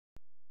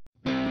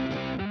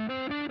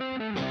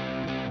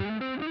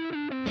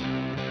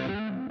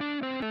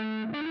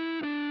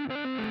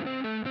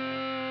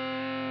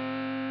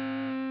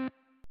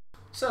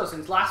So,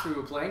 since last we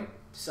were playing,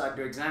 decided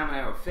to examine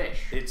our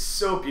fish. It's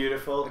so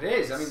beautiful. It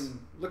is. I mean,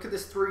 look at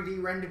this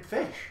 3D rendered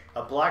fish.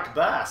 A black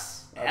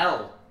bass.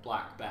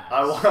 Black bass.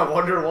 I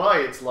wonder why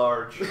it's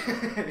large.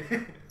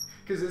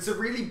 Because it's a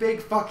really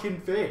big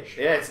fucking fish.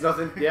 Yeah, it's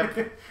nothing.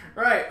 Yep.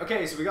 Right,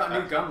 okay, so we got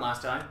a new gun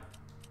last time.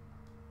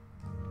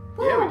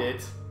 Yeah, we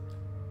did.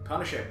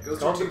 Punisher. It's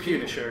called the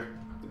Punisher.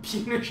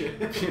 The Punisher.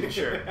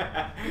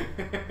 Punisher.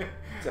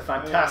 It's a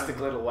fantastic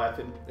little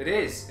weapon. It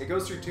is. It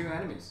goes through 2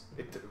 enemies.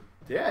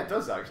 Yeah, it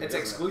does actually. Its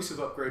exclusive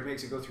upgrade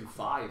makes it go through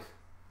 5.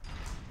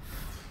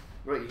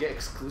 Right, you get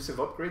exclusive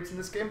upgrades in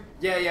this game?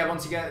 Yeah,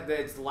 once you get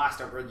it's the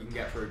last upgrade you can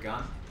get for a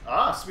gun.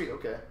 Ah, sweet,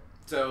 okay.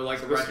 So, like,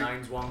 the Red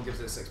 9's one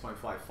gives it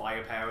 6.5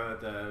 firepower,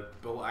 the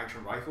bolt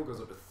action rifle goes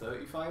up to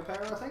 30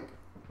 firepower, I think.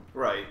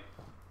 Right.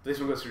 This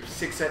one goes through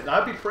 6.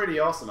 That'd be pretty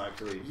awesome,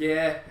 actually.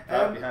 Yeah.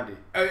 That'd be handy.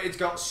 It's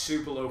got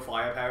super low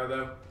firepower,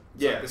 though.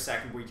 It's like the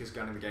second weakest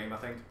gun in the game, I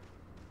think.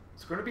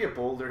 It's going to be a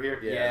boulder here.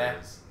 Yeah.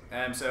 It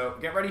is. So,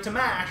 get ready to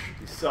mash.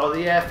 You saw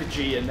the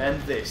effigy and then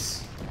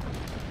this.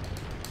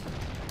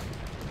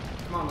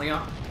 Come on,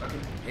 Leon.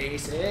 Fucking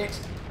ace it.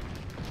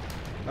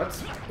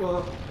 That's...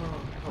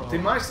 They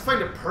managed to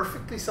find a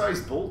perfectly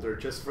sized boulder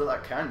just for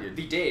that canyon.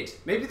 They did.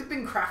 Maybe they've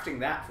been crafting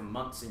that for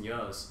months and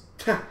years.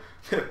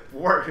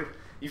 Work.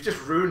 You've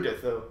just ruined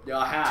it, though. Yeah,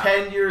 I have.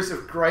 10 years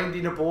of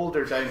grinding a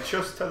boulder down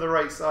just to the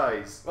right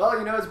size. Well,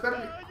 you know, it's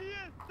better...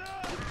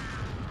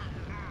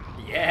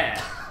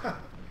 Yeah.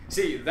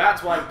 See,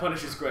 that's why the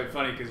Punisher's quite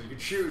funny, because you can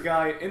shoot a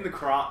guy in the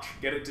crotch,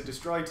 get it to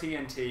destroy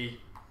TNT.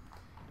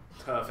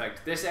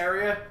 Perfect. This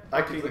area,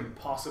 I could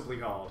impossibly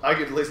hard. I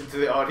could listen to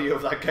the audio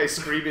of that guy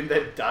screaming,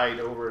 then dying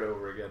over and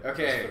over again.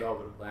 Okay,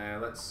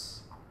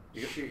 let's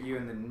shoot you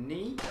in the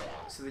knee,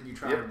 so that you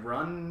try and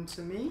run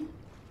to me.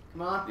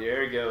 Come on.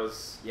 There he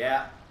goes.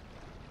 Yeah.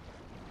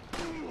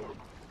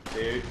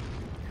 Dude.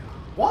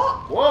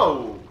 What?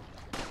 Whoa!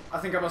 I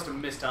think I must have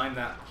mistimed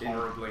that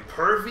horribly.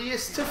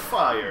 Impervious to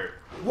fire.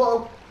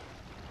 Whoa!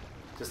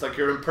 Just like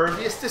you're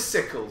impervious to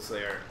sickles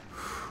there.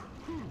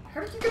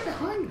 How did you get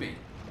behind me?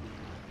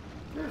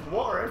 There's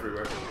water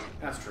everywhere.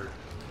 That's true.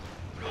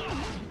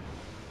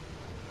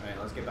 Alright,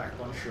 let's get back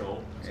up on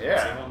shore. So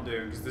Yeah. see what I'm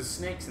doing, because there's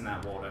snakes in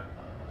that water.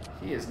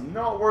 He is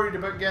not worried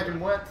about getting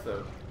wet,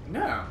 though.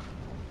 No.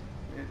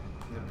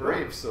 The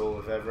brave soul,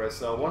 if ever I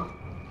saw one.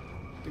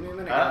 Give me a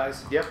minute,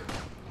 guys. Yep.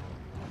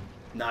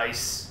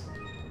 Nice.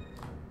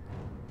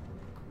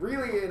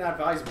 Really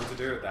inadvisable to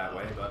do it that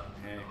way, but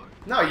hey.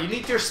 No, you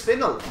need your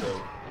spinel,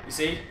 though. You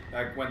see?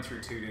 I went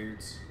through 2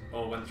 dudes.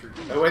 Oh, went through...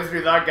 I went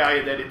through that guy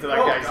and then into that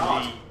guy's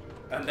God. knee.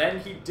 And then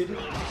he didn't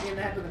hit me in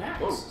the head with an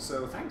axe. Whoa.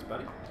 So thanks,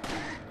 buddy.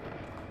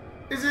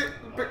 Is it...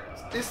 But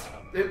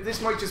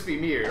this might just be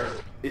me, or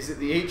is it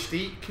the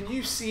HD? Can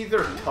you see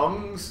their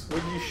tongues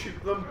when you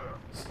shoot them?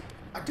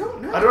 I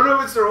don't know. I don't know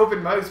if it's their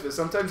open mouths, but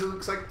sometimes it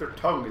looks like their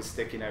tongue is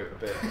sticking out a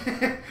bit.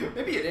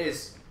 Maybe it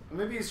is.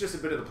 Maybe it's just a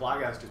bit of the plague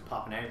gas just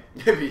popping out.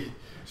 Maybe.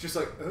 It's just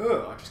like,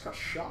 ugh, I just got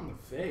shot in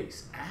the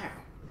face. Ow.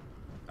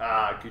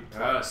 Ah, good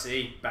point.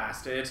 See,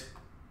 bastard.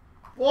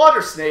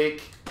 Water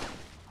snake!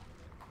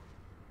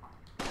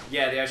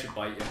 Yeah, they actually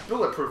bite you.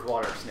 Bulletproof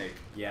water snake.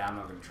 Yeah, I'm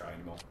not going to try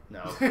anymore.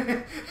 No.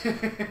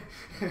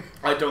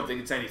 I don't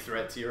think it's any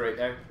threat to you right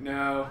now.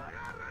 No.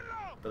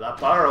 But that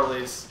barrel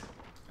is...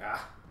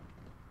 Ah.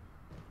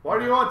 Why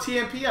do you want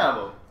TMP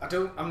ammo?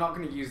 I'm not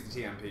going to use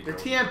the TMP. The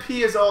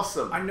TMP is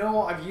awesome. I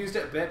know I've used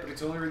it a bit, but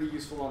it's only really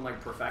useful on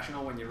like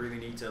professional when you really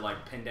need to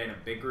like pin down a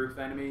big group of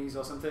enemies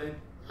or something.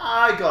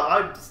 I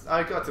got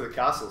to the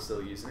castle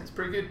still using it. It's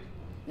pretty good.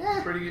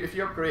 Yeah. Pretty good if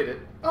you upgrade it.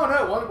 Oh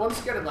no, once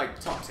you get it like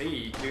top T,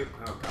 you do...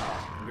 Oh god,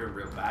 I'm doing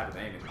real bad with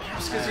aiming.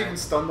 Just because you can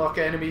stun lock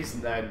enemies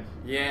and then...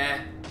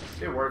 Yeah.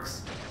 It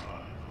works.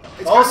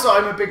 It's also,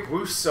 I'm a big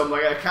whoosh, so I'm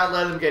like, I can't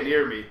let them get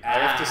near me. I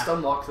have to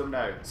stun lock them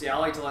now. See, I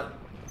like to let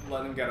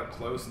them get up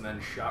close and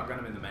then shotgun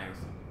them in the mouth.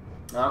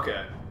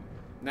 Okay.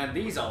 And then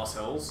these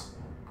arseholes...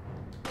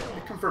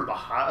 They come from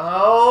behind...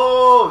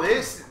 Oh,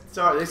 this...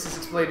 Sorry, this is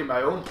explaining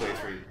my own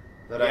playthrough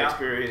that I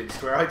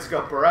experienced, where I just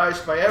got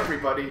barraged by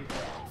everybody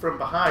from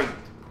behind.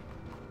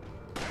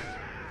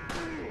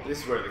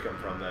 This is where they come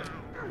from then.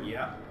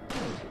 Yeah.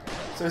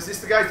 So is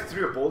this the guy that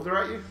threw a boulder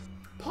at you?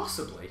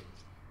 Possibly.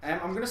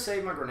 I'm gonna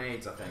save my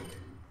grenades, I think.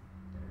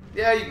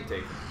 Yeah, you can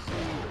take them.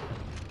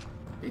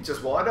 He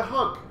just wanted a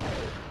hug.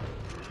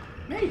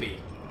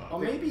 Maybe. Or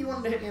maybe he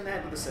wanted to hit me in the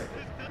head with a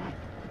sickle.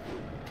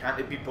 Can't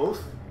it be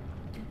both?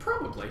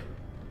 Probably.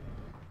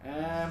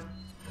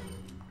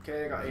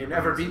 Okay, I got 8. You've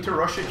never been to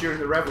Russia during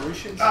the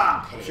revolutions?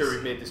 Ah, I'm sure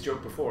we've made this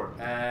joke before.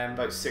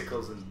 About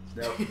sickles and...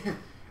 No.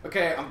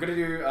 Okay, I'm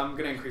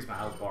gonna increase my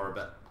health bar a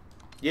bit.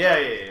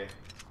 Yeah.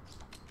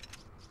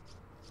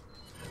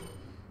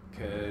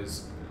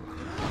 Cause...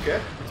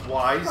 Okay, it's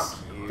wise.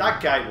 That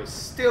guy was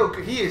still...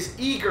 He is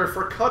eager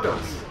for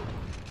cuddles.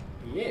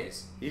 He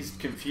is. He's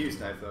confused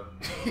now, though.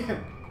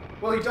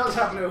 Well, he does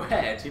have no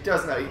head. He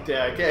does now.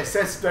 I guess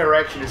sense of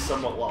direction is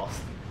somewhat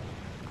lost.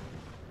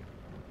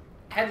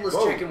 Headless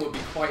chicken would be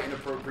quite an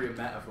appropriate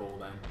metaphor,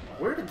 then.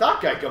 Where did that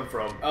guy come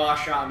from? Oh, I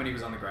shot him and he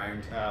was on the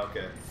ground. Ah,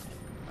 okay.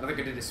 I think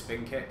I did a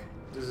spin kick.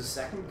 Does a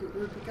second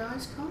group of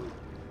guys come?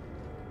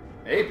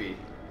 Maybe.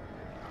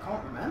 I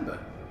can't remember.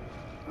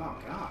 Oh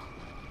god.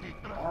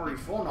 Already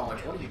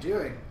foreknowledge, what are you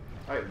doing?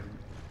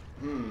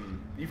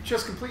 You've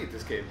just completed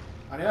this game.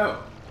 I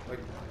know. Like,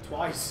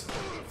 twice.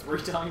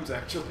 3 times,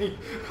 actually.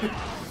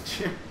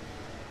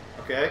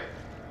 Okay.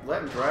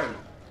 Let him drown.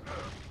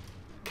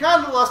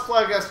 Can the Lost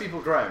Plagas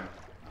people drown?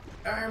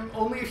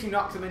 Only if you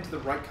knock them into the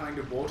right kind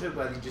of water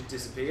where they just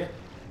disappear.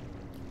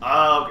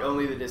 Oh,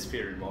 only the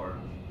disappearing more.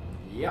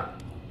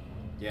 Yep.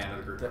 Yeah,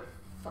 another group.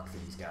 Fuck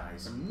these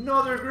guys.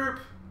 Another group?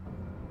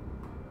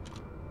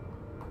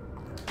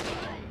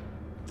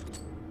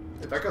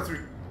 Did that go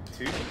through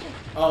 2 people?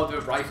 Oh,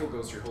 the rifle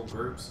goes through whole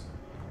groups.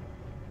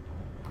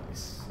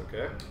 Nice.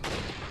 Okay.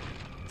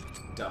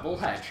 Double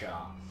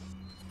headshot.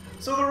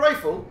 So the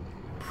rifle,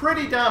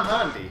 pretty damn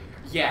handy.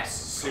 Yes,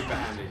 super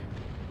handy.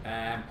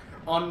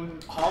 On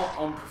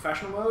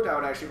professional mode, I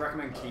would actually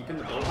recommend keeping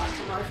the bolt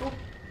action rifle.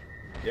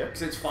 Yeah.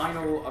 Because its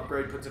final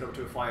upgrade puts it up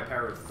to a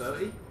firepower of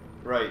 30.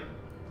 Right.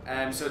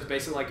 So it's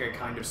basically like a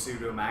kind of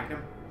pseudo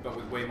magnum, but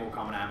with way more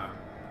common ammo.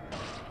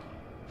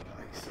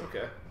 Nice.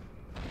 Okay.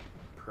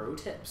 Pro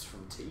tips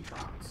from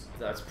T-Trons.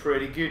 That's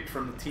pretty good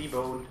from the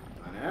T-Bone.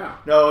 I know.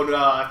 No,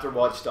 after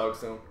Watch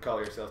Dogs, don't call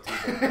yourself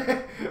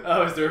T-Bone.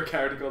 Oh, is there a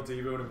character called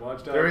T-Bone in Watch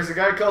Dogs? There is a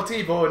guy called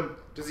T-Bone.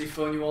 Does he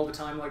phone you all the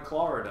time like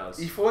Clara does?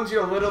 He phones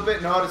you a little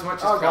bit, not as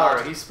much as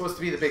Clara. He's supposed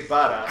to be the big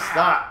badass.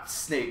 That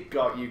snake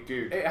got you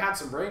good. It had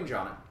some range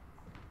on it.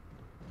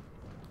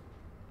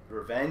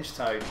 Revenge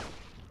time.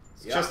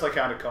 It's just like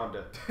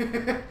Anaconda.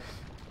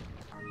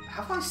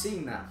 Have I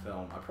seen that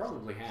film? I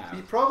probably have.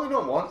 You probably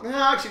don't want...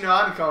 actually, no,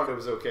 Anaconda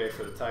was okay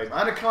for the time.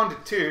 Anaconda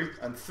 2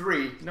 and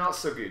 3, not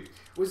so good.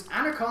 Was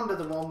Anaconda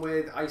the one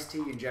with Ice-T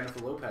and Jennifer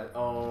Lopez?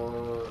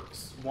 Oh,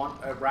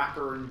 a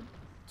rapper and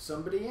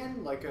somebody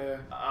in? Like a...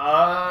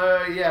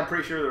 yeah, I'm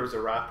pretty sure there was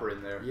a rapper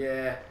in there.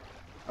 Yeah.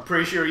 I'm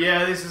pretty sure,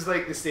 yeah, this is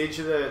like the stage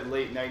of the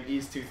late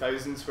 90s,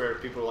 2000s where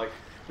people are like,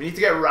 we need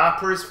to get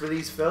rappers for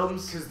these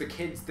films. Because the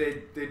kids,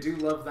 they do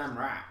love them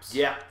raps.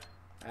 Yeah.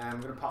 I'm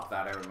going to pop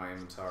that out of my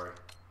inventory.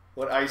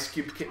 What Ice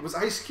Cube... Was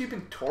Ice Cube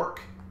in Torque?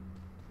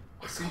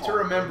 I seem to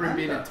remember him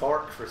being in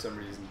Torque for some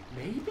reason.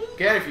 Maybe?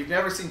 Again, if you've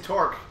never seen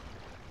Torque,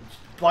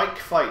 bike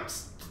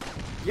fights.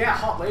 Yeah,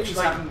 hot ladies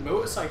like, having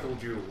motorcycle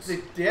duels.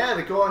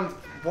 They go on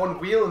one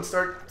wheel and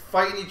start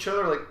fighting each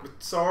other like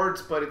with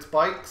swords, but it's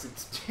bikes.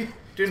 It's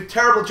doing a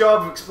terrible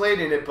job of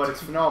explaining it, but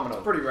it's phenomenal.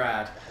 It's pretty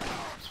rad.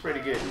 It's pretty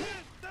good.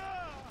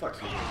 Fuck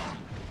you.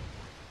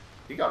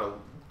 He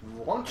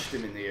launched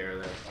him in the air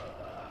there.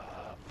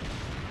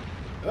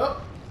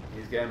 Oh!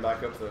 He's getting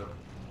back up though.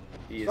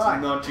 He is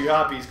not too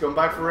happy. He's going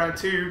back for round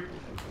 2.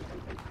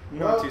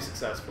 Not too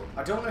successful.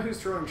 I don't know who's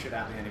throwing shit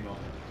at me anymore.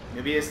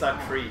 Maybe it's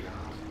that tree.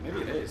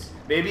 Maybe it is.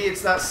 Maybe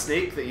it's that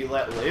snake that you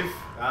let live.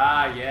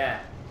 Ah,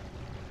 yeah.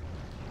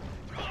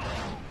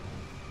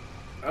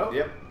 Oh.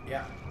 Yep.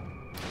 Yeah.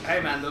 Hey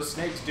man, those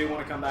snakes do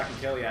want to come back and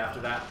kill you after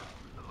that.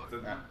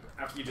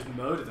 After you just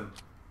murder them.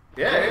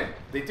 Yeah,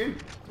 they do.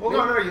 Well,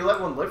 no, you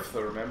let one live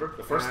though, remember?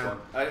 The first one.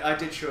 I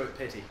did show it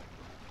pity.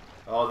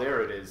 Oh,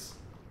 there it is.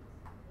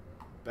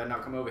 Better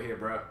not come over here,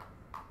 bro.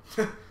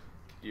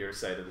 Your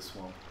side of the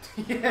swamp.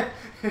 Yeah.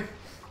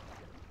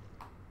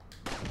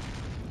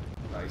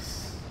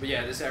 Nice. But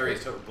yeah, this area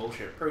is total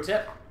bullshit. Pro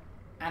tip: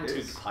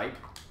 antique pipe.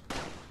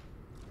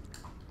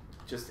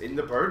 Just in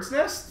the bird's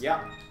nest?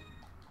 Yeah.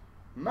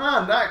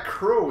 Man, that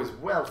crow is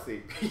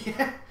wealthy.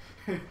 Yeah.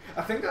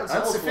 I think that's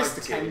all for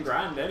like 10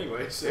 grand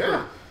anyway. So.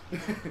 Yeah.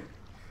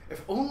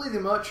 If only the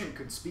merchant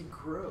could speak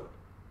crow.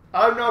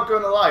 I'm not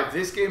gonna lie,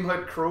 this game had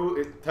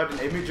it had an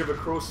image of a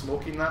crow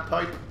smoking that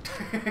pipe.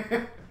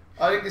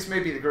 I think this may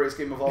be the greatest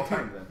game of all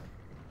time then.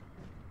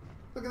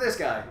 Look at this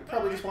guy, he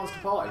probably just wants to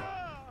party.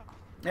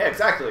 Yeah,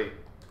 exactly.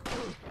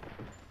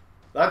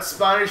 That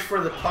Spanish for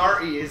the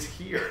party is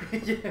here.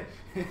 Yeah.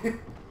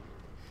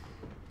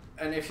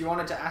 And if you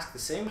wanted to ask the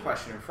same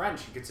question in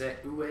French, you could say,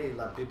 "Où est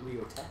la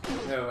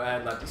bibliothèque?" No,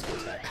 la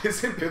discothèque.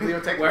 Isn't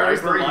bibliothèque Where is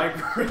the library?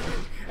 library?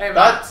 Hey, man,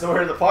 that's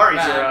where the parties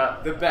are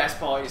at. The best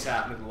parties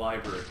happen in the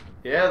library.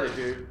 Yeah, they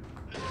do.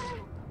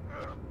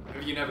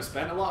 Have you never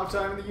spent a lot of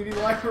time in the uni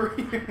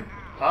library?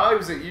 I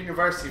was at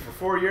university for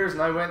 4 years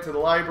and I went to the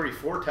library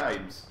 4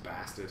 times.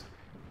 Bastard.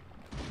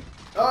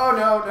 Oh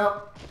no,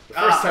 no. The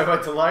first time I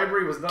went to the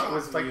library was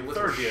like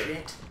 3rd year.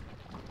 Shit.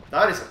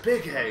 That is a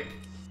big egg.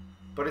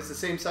 But it's the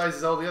same size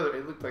as all the other.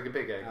 It looked like a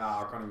big egg. Oh,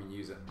 I can't even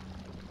use it.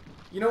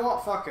 You know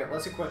what? Fuck it.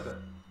 Let's equip it.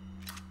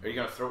 Are you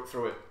gonna throw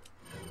it?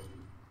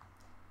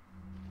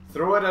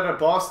 Throw it at a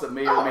boss that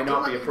may or may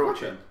not be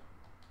approaching.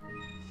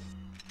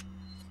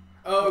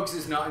 Oh, because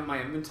it's not in my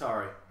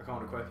inventory. I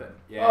can't equip it.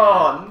 Yeah.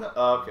 Oh, no.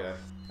 Okay.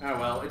 Oh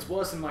well, it's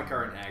worse than my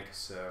current egg,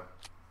 so.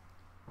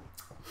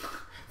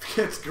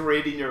 It's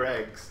grading your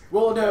eggs.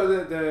 Well, no,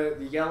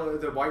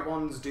 the white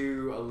ones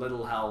do a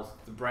little health,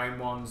 the brown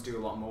ones do a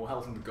lot more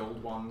health, and the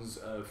gold ones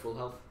full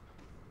health.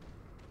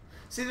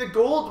 See, the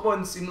gold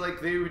ones seem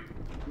like they would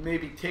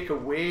maybe take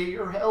away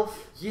your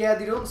health. Yeah,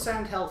 they don't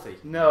sound healthy.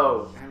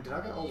 No. Did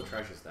I get all the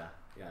treasures there?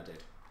 Yeah, I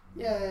did.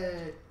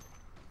 Yay!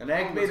 An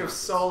egg made of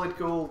solid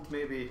gold,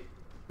 maybe.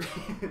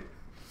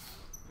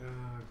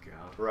 Oh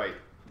god. Right.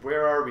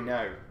 Where are we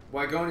now?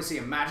 We're going to see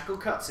a magical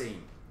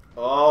cutscene.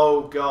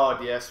 Oh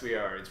god, yes we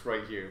are. It's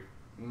right here.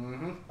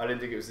 Mm-hmm. I didn't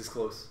think it was this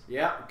close.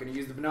 Yeah, gonna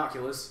use the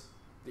binoculars.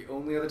 The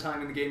only other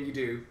time in the game you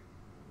do.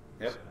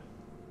 Yep.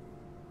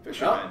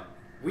 Fisherman. Oh,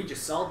 we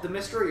just solved the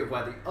mystery of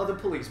where the other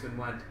policeman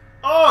went.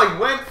 Oh, he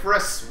went for a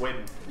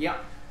swim.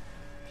 Yep.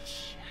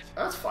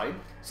 That's fine.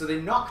 So they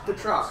knocked the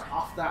truck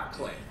off that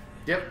cliff.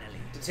 Yep.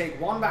 To take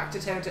one back to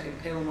town to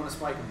impale him on a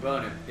spike and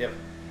burn him. Yep.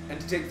 And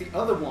to take the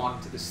other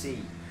one to the sea.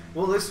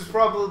 Well, this was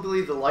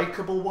probably the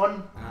likable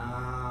one.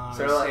 Ah,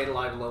 So so like- stayed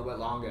alive a little bit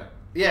longer.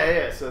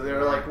 Yeah. So they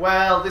were like,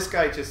 well, this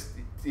guy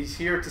he's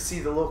here to see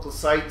the local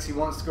sights. He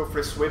wants to go for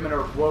a swim in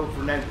our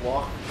world-renowned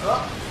walk.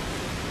 Oh.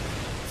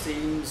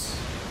 Seems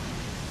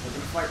we're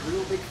gonna fight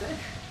real big fish.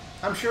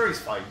 I'm sure he's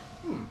fine.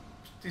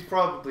 He's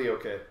probably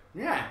okay.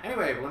 Yeah,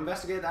 anyway, we'll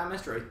investigate that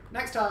mystery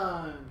next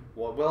time.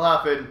 What will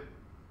happen?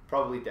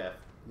 Probably death.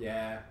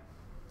 Yeah.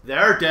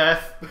 Their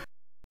death.